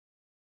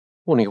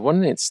Morning,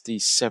 everyone. It's the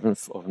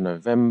 7th of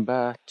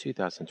November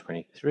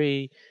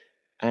 2023,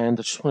 and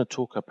I just want to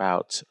talk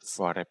about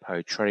Friday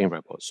Pro trading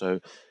robot. So,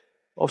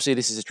 obviously,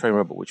 this is a trading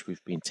robot which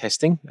we've been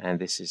testing, and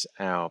this is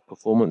our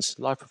performance,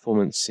 live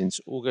performance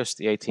since August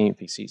the 18th.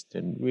 You see it's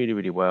doing really,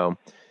 really well.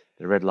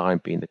 The red line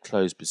being the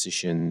closed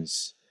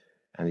positions,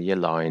 and the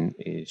yellow line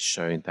is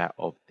showing that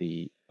of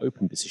the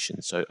open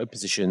positions. So, open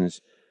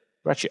positions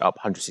were actually up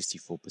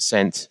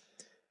 164%,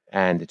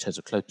 and in terms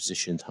of closed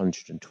positions,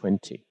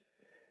 120.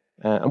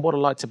 And what I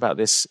liked about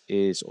this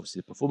is obviously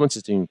the performance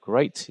is doing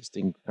great, it's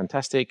doing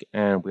fantastic,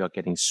 and we are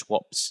getting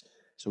swaps.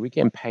 So we're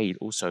getting paid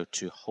also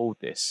to hold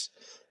this.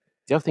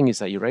 The other thing is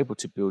that you're able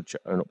to build your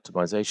own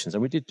optimizations.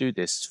 And we did do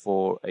this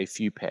for a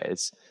few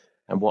pairs.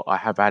 And what I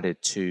have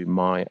added to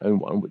my own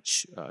one,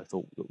 which I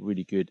thought looked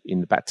really good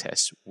in the back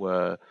test,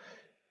 were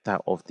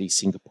that of the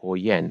Singapore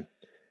yen.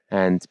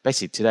 And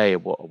basically today,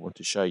 what I want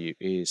to show you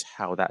is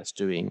how that's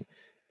doing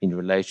in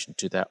relation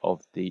to that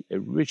of the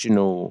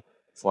original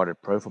Friday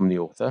Pro from the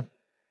author.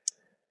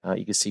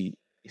 You can see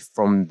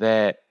from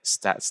their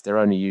stats, they're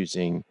only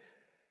using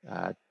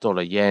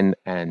dollar yen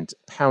and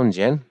pound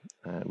yen.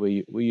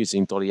 We're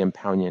using dollar yen,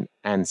 pound yen,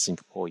 and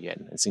Singapore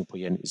yen. And Singapore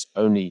yen is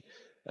only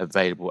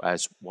available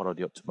as one of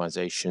the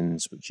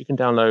optimizations, which you can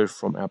download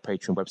from our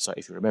Patreon website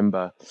if you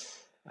remember.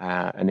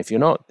 And if you're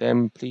not,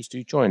 then please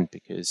do join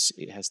because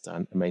it has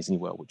done amazingly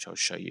well, which I'll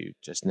show you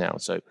just now.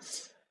 So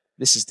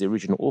this is the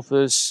original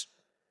authors.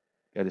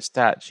 Go to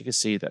stats. You can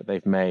see that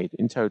they've made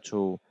in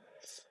total,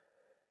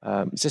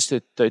 it's just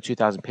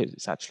 32,000 pips.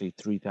 It's actually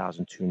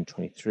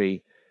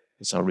 3,223.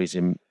 For some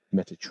reason,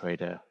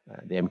 MetaTrader,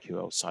 the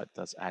MQL site,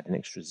 does add an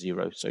extra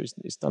zero. So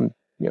it's done,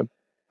 I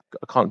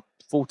can't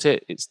fault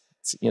it. It's,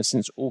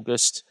 since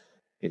August,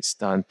 it's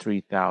done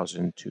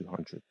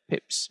 3,200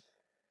 pips.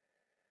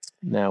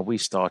 Now, we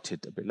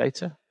started a bit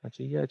later,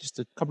 actually, just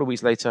a couple of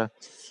weeks later,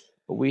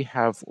 but we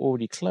have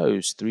already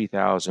closed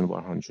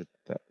 3,100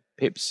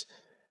 pips,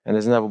 and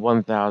there's another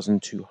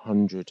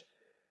 1,200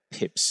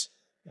 pips,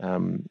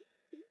 open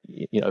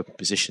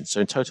position. So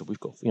in total, we've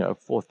got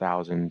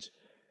 4,000,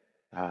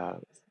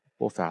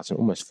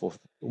 almost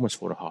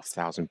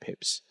 4,500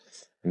 pips,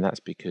 and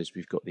that's because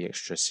we've got the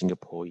extra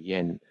Singapore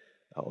yen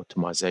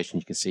optimization.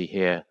 You can see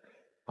here,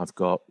 I've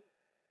got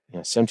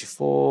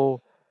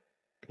 74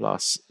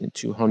 plus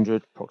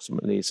 200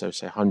 approximately, so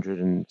say 100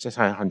 and just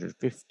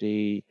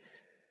 150.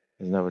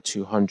 There's another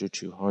 200.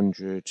 You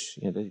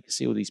can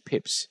see all these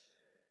pips.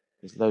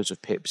 There's loads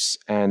of pips,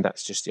 and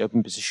that's just the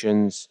open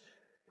positions.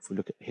 If we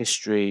look at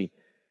history,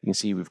 you can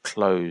see we've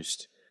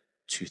closed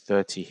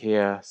 230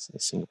 here, so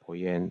Singapore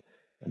yen,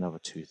 another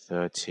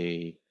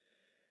 230,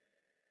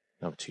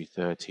 another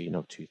 230,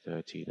 another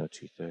 230, another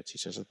 230.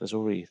 So there's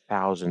already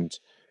 1,000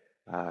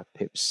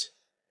 pips,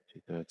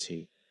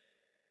 230.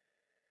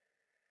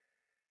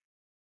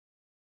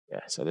 Yeah,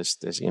 so there's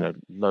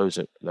loads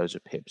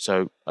of pips.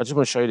 So I just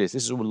want to show you this.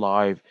 This is all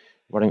live,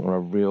 running on a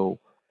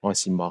real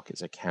IC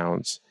Markets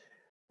account.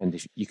 And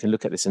if you can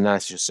look at this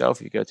analysis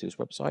yourself, you go to this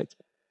website,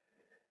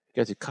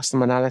 go to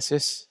custom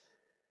analysis,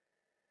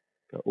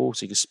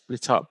 also you can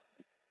split up,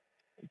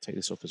 take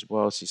this off as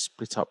well, so you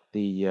split up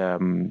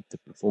the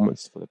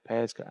performance for the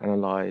pairs, go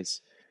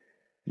analyze.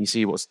 You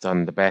see what's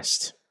done the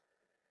best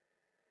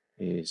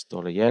is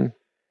dollar yen.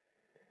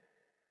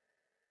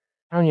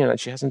 Pound yen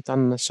actually hasn't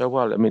done so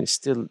well. I mean, it's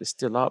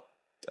still up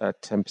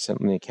 10%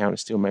 on the account,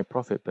 it's still made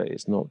profit, but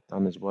it's not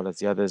done as well as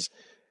the others.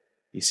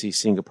 You see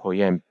Singapore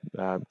yen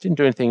didn't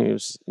do anything.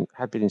 It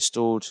had been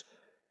installed.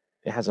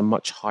 It has a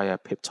much higher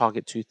pip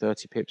target,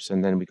 230 pips,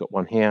 and then we got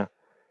one here.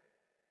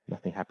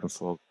 Nothing happened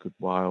for a good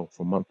while,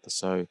 for a month or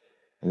so,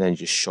 and then it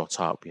just shot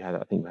up.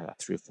 I think we had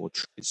 3 or 4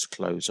 trades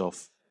close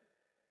off,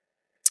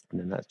 and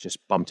then that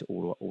just bumped it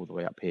all the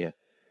way up here.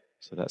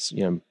 So that's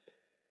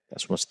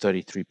that's almost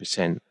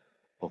 33%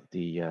 of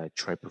the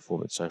trade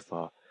performance so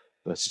far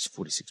versus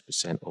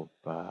 46% of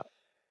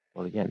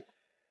dollar yen.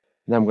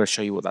 Now I'm going to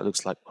show you what that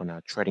looks like on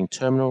our trading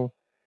terminal.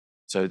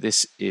 So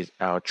this is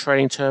our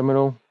trading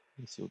terminal.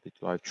 You see all the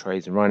live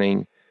trades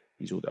running.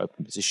 These are all the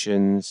open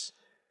positions.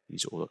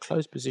 These are all the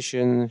closed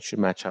positions. Should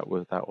match up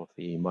with that of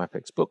the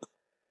MyFX book.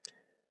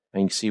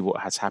 And you can see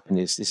what has happened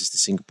is this is the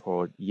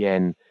Singapore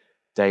yen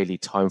daily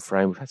time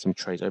frame. We've had some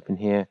trades open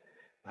here.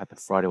 We had the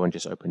Friday one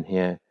just open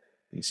here.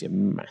 You can see a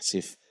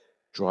massive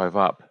drive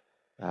up,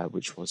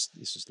 this was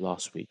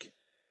last week.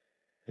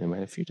 And we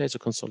had a few days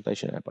of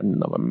consolidation, but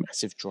another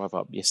massive drive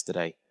up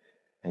yesterday.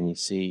 And you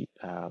see,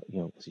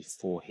 obviously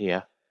 4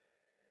 here.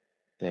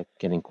 They're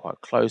getting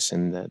quite close,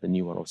 and the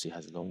new one obviously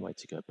has a long way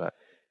to go. But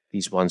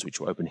these ones which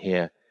were open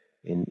here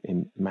in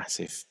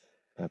massive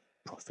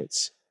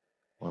profits,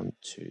 1,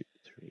 2,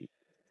 3,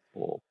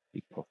 4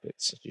 big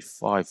profits. Actually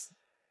 5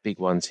 big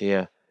ones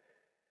here.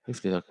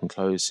 Hopefully I can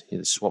close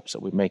the swaps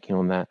that we're making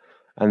on that.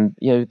 And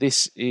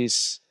this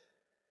is.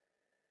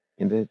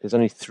 There's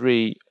only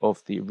 3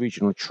 of the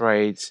regional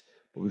trades,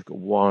 but we've got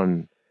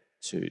 1,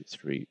 2,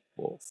 3,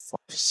 4, 5,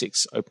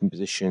 6 open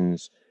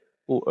positions,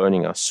 all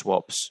earning us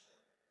swaps,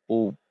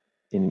 all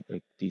in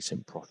a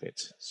decent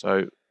profit.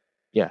 So,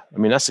 yeah, I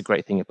mean, that's the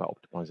great thing about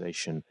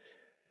optimization.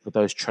 for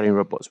those trading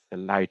robots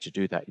allow you to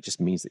do that. It just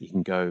means that you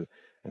can go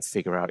and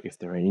figure out if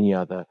there are any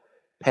other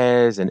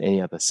pairs and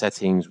any other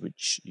settings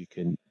which you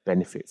can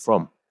benefit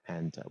from.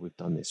 And we've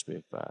done this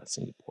with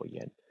Singapore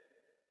yen.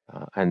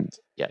 And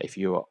yeah, if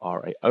you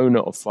are a owner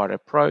of Friday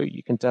Pro,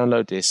 you can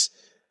download this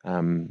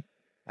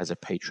as a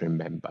Patreon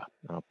member.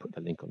 I'll put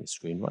the link on the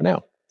screen right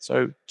now.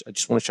 So I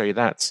just want to show you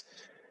that.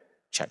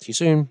 Chat to you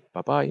soon.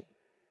 Bye-bye.